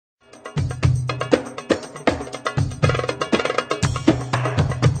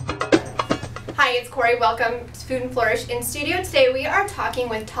Corey. Welcome to Food and Flourish. In studio today, we are talking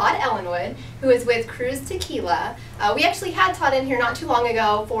with Todd Ellinwood, who is with Cruz Tequila. We actually had Todd in here not too long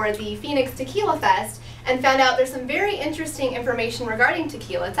ago for the Phoenix Tequila Fest and found out there's some very interesting information regarding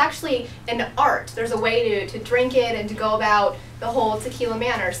tequila. It's actually an art. There's a way to drink it and to go about the whole tequila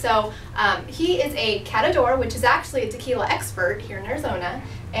manner. So he is a catador, which is actually a tequila expert here in Arizona.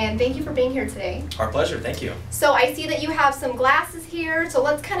 And thank you for being here today. Our pleasure, thank you. So I see that you have some glasses here, so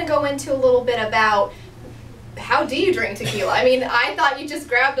let's kind of go into a little bit about how do you drink tequila? I mean, I thought you just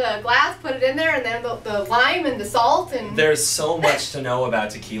grabbed a glass, put it in there, and then the lime and the salt and... There's so much to know about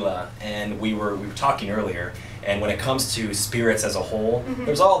tequila, and we were talking earlier, and when it comes to spirits as a whole,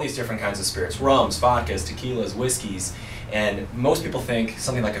 there's all these different kinds of spirits, rums, vodkas, tequilas, whiskeys, and most people think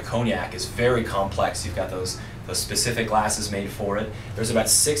something like a cognac is very complex. You've got those specific glasses made for it. There's about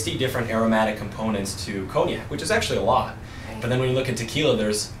 60 different aromatic components to cognac, which is actually a lot. But then when you look at tequila,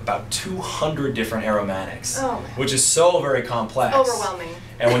 there's about 200 different aromatics, which is so very complex. Overwhelming.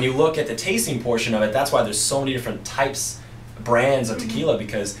 And when you look at the tasting portion of it, that's why there's so many different types, brands of tequila,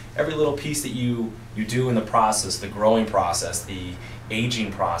 because every little piece that you do in the process, the growing process, the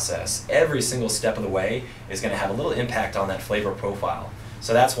aging process, every single step of the way is going to have a little impact on that flavor profile.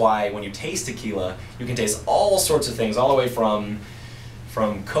 So that's why when you taste tequila, you can taste all sorts of things, all the way from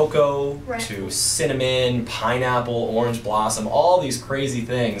cocoa to cinnamon, pineapple, orange blossom, all these crazy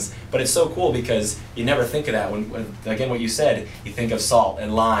things. But it's so cool because you never think of that when again, what you said, you think of salt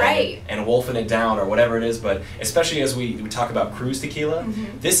and lime and wolfing it down or whatever it is. But especially as we talk about Cruz Tequila,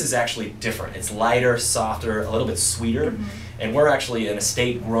 this is actually different. It's lighter, softer, a little bit sweeter, and we're actually an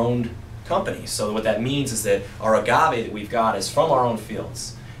estate-grown company. So what that means is that our agave that we've got is from our own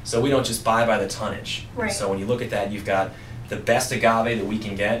fields. So we don't just buy by the tonnage. So when you look at that, you've got the best agave that we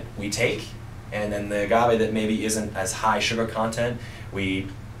can get, we take, and then the agave that maybe isn't as high sugar content, we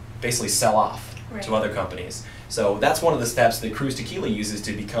basically sell off to other companies. So that's one of the steps that Cruz Tequila uses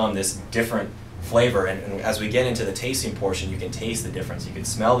to become this different flavor, and as we get into the tasting portion, you can taste the difference, you can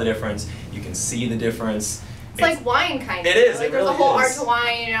smell the difference, you can see the difference. It's like wine, kind of. It is. Like there's a whole art to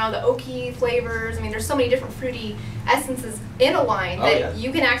wine, you know, the oaky flavors. I mean, there's so many different fruity essences in a wine that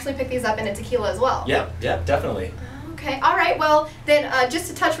you can actually pick these up in a tequila as well. Yeah, definitely. Okay, all right. Well, then just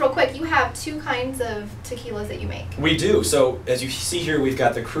to touch real quick, you have two kinds of tequilas that you make. We do. So as you see here, we've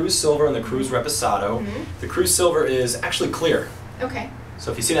got the Cruz Silver and the Cruz Reposado. The Cruz Silver is actually clear. Okay.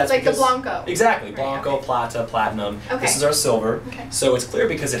 So if you see that's like the Blanco. Exactly, Blanco, Plata, Platinum. This is our silver. So it's clear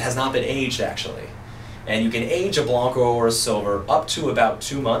because it has not been aged actually. And you can age a Blanco or a silver up to about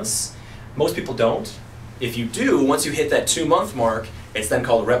 2 months. Most people don't. If you do, once you hit that 2-month mark, it's then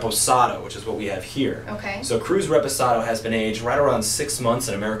called Reposado, which is what we have here. So Cruz Reposado has been aged right around 6 months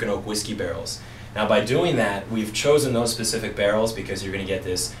in American oak whiskey barrels. Now by doing that, we've chosen those specific barrels because you're going to get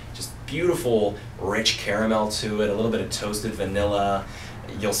this just beautiful, rich caramel to it, a little bit of toasted vanilla.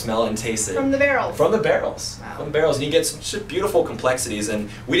 You'll smell it and taste it. From the barrels? From the barrels. Wow. From the barrels. And you get some beautiful complexities. And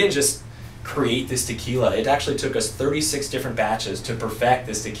we didn't just create this tequila. It actually took us 36 different batches to perfect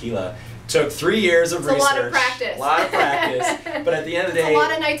this tequila. Took 3 years of research. It's a lot of practice. A lot of practice. But at the end of the day... It's a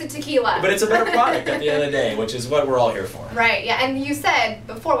lot of nights of tequila. But it's a better product at the end of the day, which is what we're all here for. Right, yeah. And you said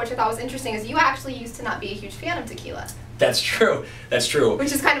before, which I thought was interesting, is you actually used to not be a huge fan of tequila. That's true. That's true.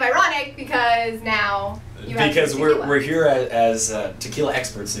 Which is kind of ironic because now you have because tequila. we're here as tequila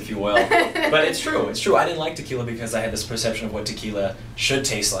experts, if you will. But it's true. It's true. I didn't like tequila because I had this perception of what tequila should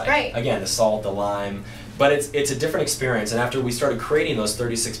taste like. Again, the salt, the lime. But it's a different experience. And after we started creating those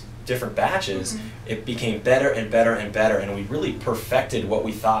 36 different batches, it became better and better and better. And we really perfected what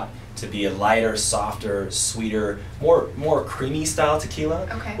we thought to be a lighter, softer, sweeter, more creamy style tequila,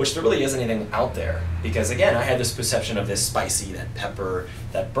 which there really isn't anything out there. Because again, I had this perception of this spicy, that pepper,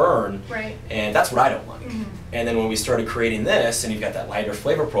 that burn, and that's what I don't like. And then when we started creating this, and you've got that lighter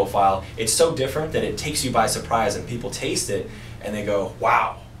flavor profile, it's so different that it takes you by surprise, and people taste it, and they go,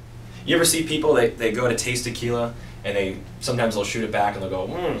 wow. You ever see people, they go to taste tequila, and sometimes they'll shoot it back, and they'll go,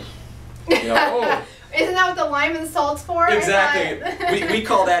 you know, oh. Isn't that what the lime and salt's for? Exactly. we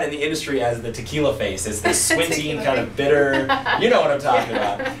call that in the industry as the tequila face. It's this squinting, kind of bitter, you know what I'm talking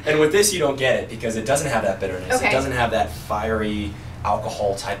about. And with this you don't get it because it doesn't have that bitterness. It doesn't have that fiery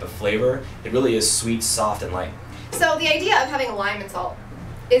alcohol type of flavor. It really is sweet, soft, and light. So the idea of having a lime and salt,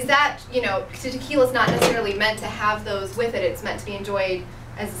 is that, you know, tequila's not necessarily meant to have those with it. It's meant to be enjoyed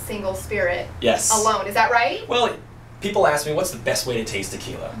as a single spirit alone. Is that right? Well, people ask me, what's the best way to taste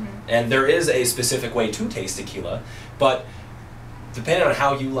tequila? And there is a specific way to taste tequila, but depending on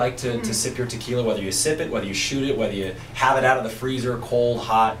how you like to sip your tequila, whether you sip it, whether you shoot it, whether you have it out of the freezer, cold,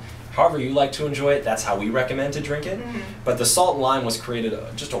 hot, However you like to enjoy it, that's how we recommend to drink it. But the salt and lime was created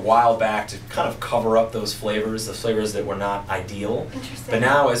just a while back to kind of cover up those flavors, the flavors that were not ideal. Interesting. But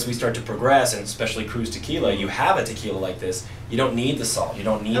now as we start to progress, and especially Cruz Tequila, you have a tequila like this, you don't need the salt, you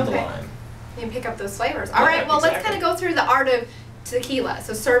don't need the lime. You can pick up those flavors. All right, well, let's kind of go through the art of tequila.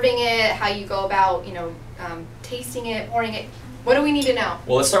 So serving it, how you go about, tasting it, pouring it. What do we need to know?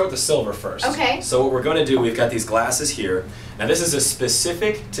 Well, let's start with the silver first. Okay. So what we're going to do, we've got these glasses here. Now this is a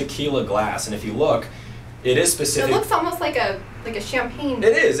specific tequila glass, and if you look, it is specific. It looks almost like a champagne.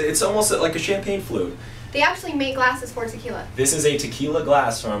 It is. It's almost like a champagne flute. They actually make glasses for tequila. This is a tequila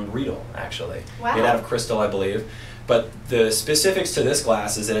glass from Riedel, actually. Wow. Made out of crystal, I believe. But the specifics to this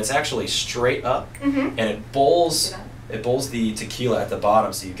glass is that it's actually straight up, and it bowls the tequila at the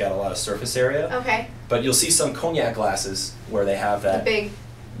bottom, so you've got a lot of surface area. Okay. But you'll see some cognac glasses where they have that.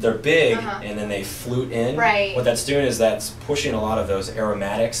 They're big, and then they flute in. Right. What that's doing is that's pushing a lot of those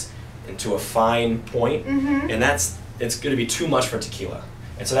aromatics into a fine point, and it's going to be too much for tequila.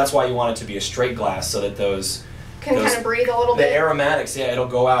 And so that's why you want it to be a straight glass, so that those can kind of breathe a little bit. The aromatics, yeah, it'll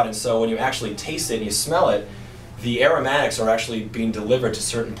go out, and so when you actually taste it and you smell it, the aromatics are actually being delivered to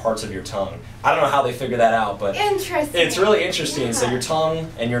certain parts of your tongue. I don't know how they figure that out, but it's really interesting. Yeah. So your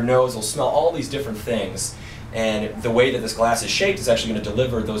tongue and your nose will smell all these different things, and the way that this glass is shaped is actually going to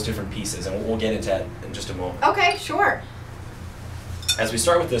deliver those different pieces, and we'll get into that in just a moment. Okay, sure. As we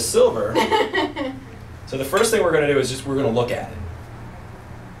start with this silver, so the first thing we're going to do is we're going to look at it.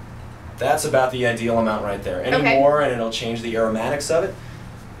 That's about the ideal amount right there. Any more and it'll change the aromatics of it.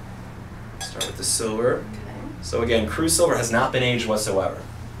 Start with the silver. So again, Cruz Silver has not been aged whatsoever.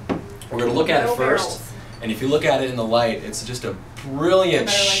 We're going to look at it first, and if you look at it in the light, it's just a brilliant,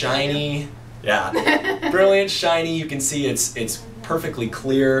 shiny, brilliant, shiny. You can see it's perfectly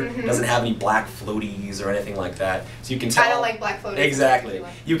clear. Doesn't have any black floaties or anything like that. So you can tell. I don't like black floaties. Exactly.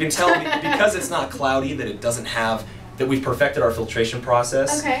 You can tell because it's not cloudy that it doesn't have. That we've perfected our filtration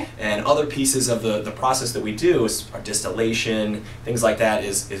process, and other pieces of the process that we do, is our distillation, things like that,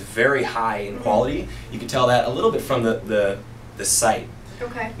 is very high in quality. You can tell that a little bit from the site.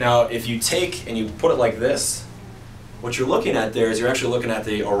 Okay. Now, if you take and you put it like this, what you're looking at there is you're actually looking at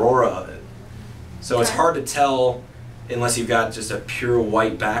the aurora of it. So it's hard to tell unless you've got just a pure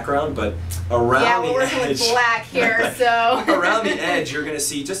white background, but around the edge, working with black here, so around the edge you're going to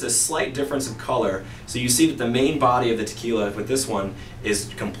see just a slight difference of color. So you see that the main body of the tequila with this one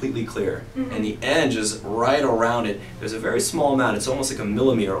is completely clear, and the edge is right around it. There's a very small amount. It's almost like a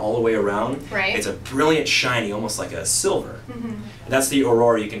millimeter all the way around. Right. It's a brilliant shiny, almost like a silver. And that's the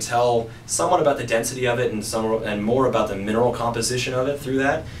aurora. You can tell somewhat about the density of it and more about the mineral composition of it through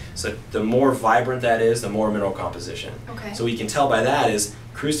that. So the more vibrant that is, the more mineral composition. Okay. So what you can tell by that is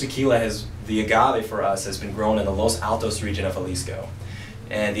Cruz Tequila the agave for us has been grown in the Los Altos region of Jalisco.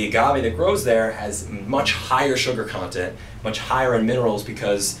 And the agave that grows there has much higher sugar content, much higher in minerals,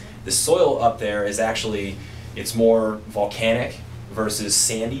 because the soil up there is actually, it's more volcanic versus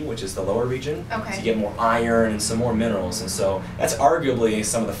sandy, which is the lower region. Okay. So you get more iron and some more minerals. And so that's arguably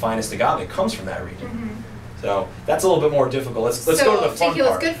some of the finest agave comes from that region. So that's a little bit more difficult. Let's go to the fun tequila's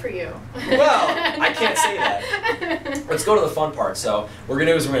part. good for you. Well, I can't say that. Let's go to the fun part. So what we're going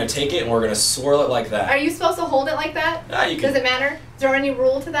to do is we're going to take it and we're going to swirl it like that. Are you supposed to hold it like that? Does it matter? Is there any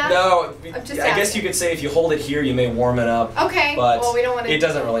rule to that? No. I guess you could say if you hold it here, you may warm it up. Okay. But well, we don't want to. It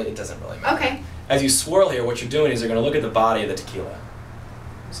doesn't really matter. Okay. As you swirl here, what you're doing is you're going to look at the body of the tequila.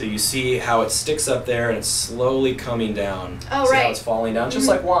 So you see how it sticks up there and it's slowly coming down. Oh, see right. how it's falling down? Just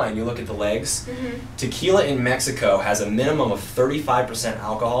like wine, you look at the legs. Tequila in Mexico has a minimum of 35%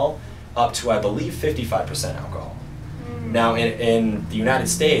 alcohol up to, I believe, 55% alcohol. Now in the United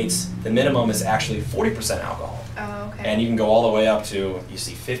States, the minimum is actually 40% alcohol. Oh, okay. And you can go all the way up to, you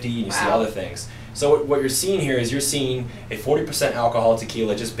see 50 and you see other things. So what you're seeing here is you're seeing a 40% alcohol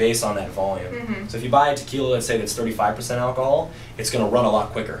tequila just based on that volume. So if you buy a tequila, let's say that's 35% alcohol, it's going to run a lot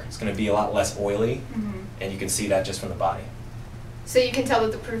quicker. It's going to be a lot less oily, and you can see that just from the body. So you can tell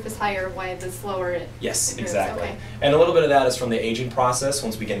that the proof is higher why the slower it Yes, moves. exactly. Okay. And a little bit of that is from the aging process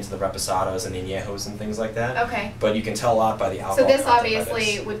once we get into the reposados and the añejos and things like that. Okay. But you can tell a lot by the alcohol. So this content by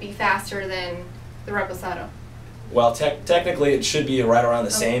obviously this. would be faster than the reposado. Well, technically it should be right around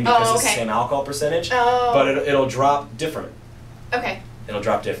the same because it's the same alcohol percentage, but it'll drop different. Okay. It'll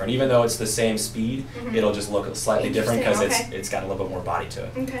drop different. Even though it's the same speed, it'll just look slightly different because it's got a little bit more body to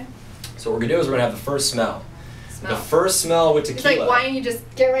it. Okay. So what we're going to do is we're going to have the first smell. The first smell with tequila. It's like wine, you just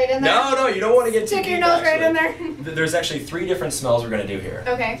get right in there? No, you don't want to get too deep. Stick your nose right in there? There's actually 3 different smells we're going to do here.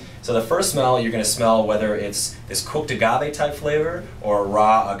 Okay. So the first smell, you're going to smell whether it's this cooked agave type flavor or a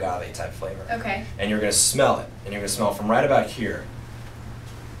raw agave type flavor. Okay. And you're going to smell it. And you're going to smell from right about here.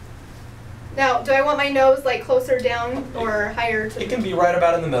 Now, do I want my nose like closer down or higher? It can be right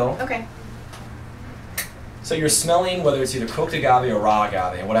about in the middle. Okay. So you're smelling whether it's either cooked agave or raw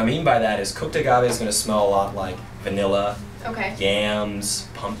agave. And what I mean by that is cooked agave is going to smell a lot like vanilla, okay, yams,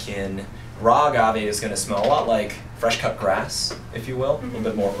 pumpkin. Raw agave is going to smell a lot like fresh cut grass, if you will, a little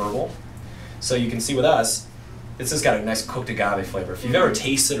bit more herbal. So you can see with us, this has got a nice cooked agave flavor. If you've ever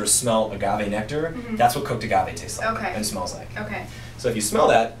tasted or smelled agave nectar, that's what cooked agave tastes like and smells like. Okay. So if you smell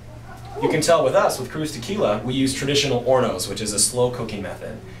that, you can tell with us, with Cruz Tequila, we use traditional hornos, which is a slow cooking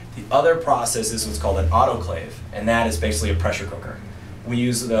method. The other process is what's called an autoclave, and that is basically a pressure cooker. We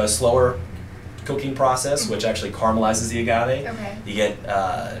use the slower cooking process, which actually caramelizes the agave. Okay. You get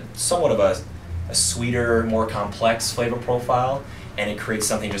somewhat of a sweeter, more complex flavor profile, and it creates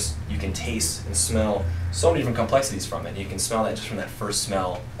something just you can taste and smell so many different complexities from it. You can smell that just from that first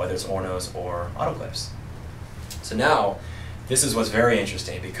smell, whether it's hornos or autoclaves. So now, this is what's very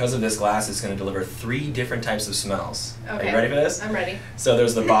interesting. Because of this glass, it's going to deliver 3 different types of smells. Okay. Are you ready for this? I'm ready. So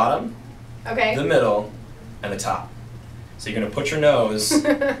there's the bottom, okay, the middle, and the top. So you're going to put your nose,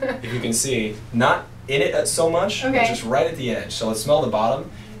 if you can see, not in it so much, but just right at the edge. So let's smell the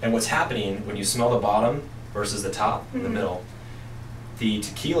bottom. And what's happening when you smell the bottom versus the top, the middle, the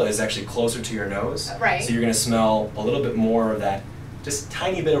tequila is actually closer to your nose. Right. So you're going to smell a little bit more of that, just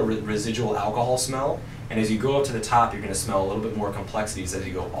tiny bit of residual alcohol smell. And as you go up to the top, you're going to smell a little bit more complexities as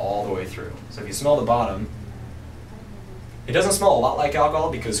you go all the way through. So if you smell the bottom, it doesn't smell a lot like alcohol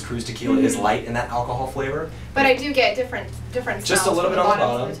because Cruz Tequila is light in that alcohol flavor. But I do get different smells. Just a little bit on the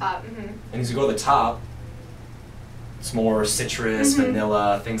bottom. To the top. And as you go to the top, it's more citrus,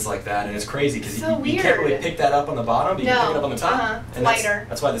 vanilla, things like that. And it's crazy because you can't really pick that up on the bottom, but you can pick it up on the top. It's and lighter.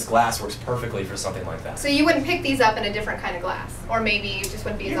 That's why this glass works perfectly for something like that. So you wouldn't pick these up in a different kind of glass? Or maybe you just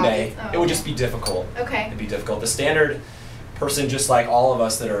wouldn't be as obvious? It would just be difficult. Okay. It'd be difficult. The standard person, just like all of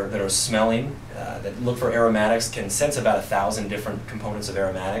us that are smelling, that look for aromatics, can sense about 1,000 different components of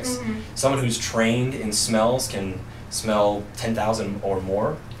aromatics. Someone who's trained in smells can smell 10,000 or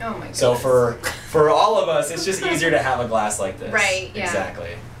more. Oh my goodness. So for all of us, it's just easier to have a glass like this. Right, yeah. Exactly.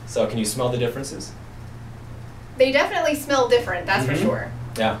 So can you smell the differences? They definitely smell different, that's for sure.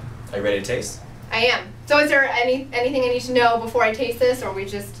 Yeah. Are you ready to taste? I am. So is there anything I need to know before I taste this, or we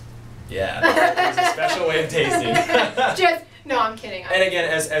just... Yeah, there's a special way of tasting. No, I'm kidding. And again,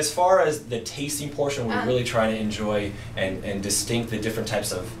 as far as the tasting portion, we're really trying to enjoy and distinct the different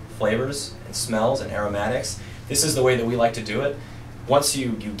types of flavors and smells and aromatics. This is the way that we like to do it. Once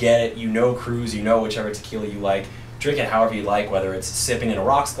you get it, you know Cruz, you know whichever tequila you like, drink it however you like, whether it's sipping in a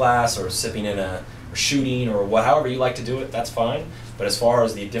rocks glass or sipping in or shooting or however you like to do it, that's fine. But as far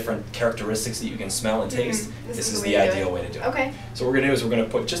as the different characteristics that you can smell and taste, this is the ideal way to do it. Okay. So what we're going to do is we're going to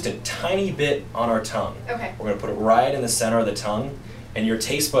put just a tiny bit on our tongue. Okay. We're going to put it right in the center of the tongue, and your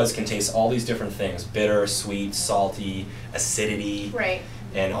taste buds can taste all these different things: bitter, sweet, salty, acidity. Right.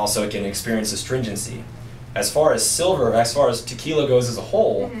 And also it can experience astringency. As far as tequila goes as a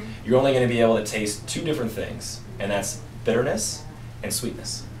whole, you're only going to be able to taste 2 different things, and that's bitterness and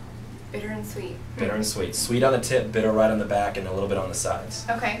sweetness. Bitter and sweet. Bitter and sweet. Sweet on the tip, bitter right on the back, and a little bit on the sides.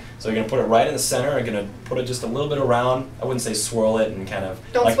 Okay. So you're going to put it right in the center. You're going to put it just a little bit around. I wouldn't say swirl it and kind of...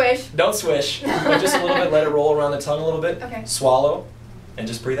 Don't swish. Don't swish. But just a little bit. Let it roll around the tongue a little bit. Okay. Swallow, and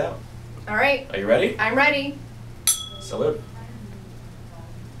just breathe out. All right. Are you ready? I'm ready. Salud.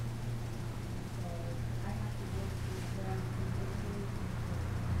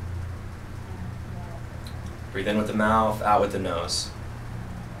 Breathe in with the mouth, out with the nose.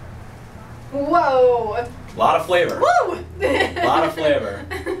 Whoa! A lot of flavor. Woo! A lot of flavor.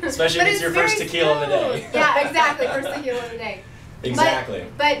 Especially if it's your first tequila of the day. Yeah, exactly. First tequila of the day. Exactly.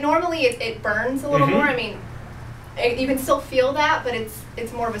 But normally it burns a little more. I mean, you can still feel that, but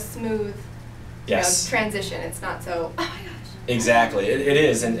it's more of a smooth transition. It's not so, oh my gosh. Exactly. It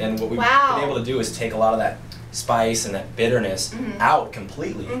is. And what we've been able to do is take a lot of that spice and that bitterness out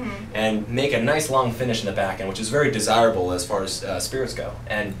completely and make a nice long finish in the back end, which is very desirable as far as spirits go,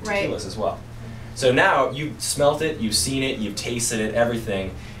 and tequilas as well. So now you've smelt it, you've seen it, you've tasted it,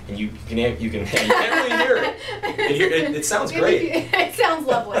 everything, and you can't really hear it. It sounds great. It sounds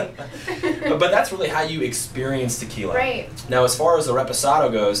lovely. but that's really how you experience tequila. Right. Now, as far as the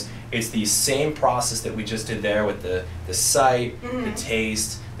reposado goes, it's the same process that we just did there with the sight, the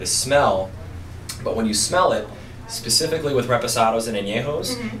taste, the smell. But when you smell it, specifically with reposados and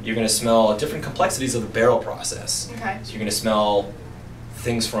añejos, you're going to smell different complexities of the barrel process. Okay. So you're going to smell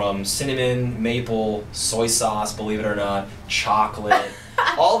things from cinnamon, maple, soy sauce, believe it or not, chocolate,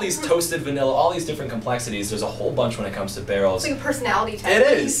 all these toasted vanilla, all these different complexities. There's a whole bunch when it comes to barrels. It's like a personality test. It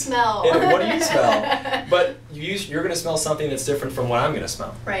is. What do you smell? What do you smell? But you're going to smell something that's different from what I'm going to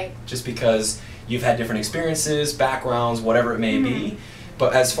smell. Right. Just because you've had different experiences, backgrounds, whatever it may be.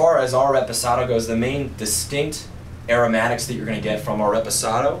 But as far as our reposado goes, the main distinct aromatics that you're going to get from our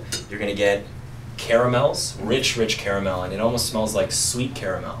reposado, you're going to get caramels, rich caramel, and it almost smells like sweet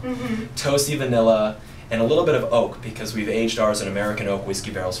caramel. Toasty vanilla, and a little bit of oak, because we've aged ours in American oak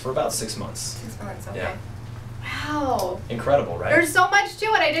whiskey barrels for about 6 months. 6 months, okay. Yeah. Wow. Incredible, right? There's so much to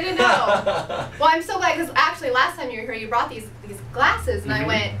it I didn't know. Well, I'm so glad, because actually last time you were here, you brought these glasses, and I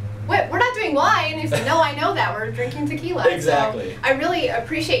went, wait, we're not doing wine. And you said, no, I know that. We're drinking tequila. Exactly. So I really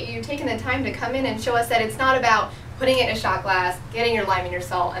appreciate you taking the time to come in and show us that it's not about putting it in a shot glass, getting your lime and your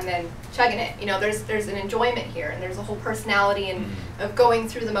salt, and then chugging it. You know, there's an enjoyment here, and there's a whole personality and of going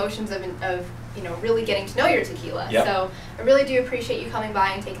through the motions of you know, really getting to know your tequila. Yep. So I really do appreciate you coming by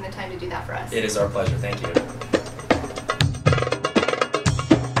and taking the time to do that for us. It is our pleasure. Thank you.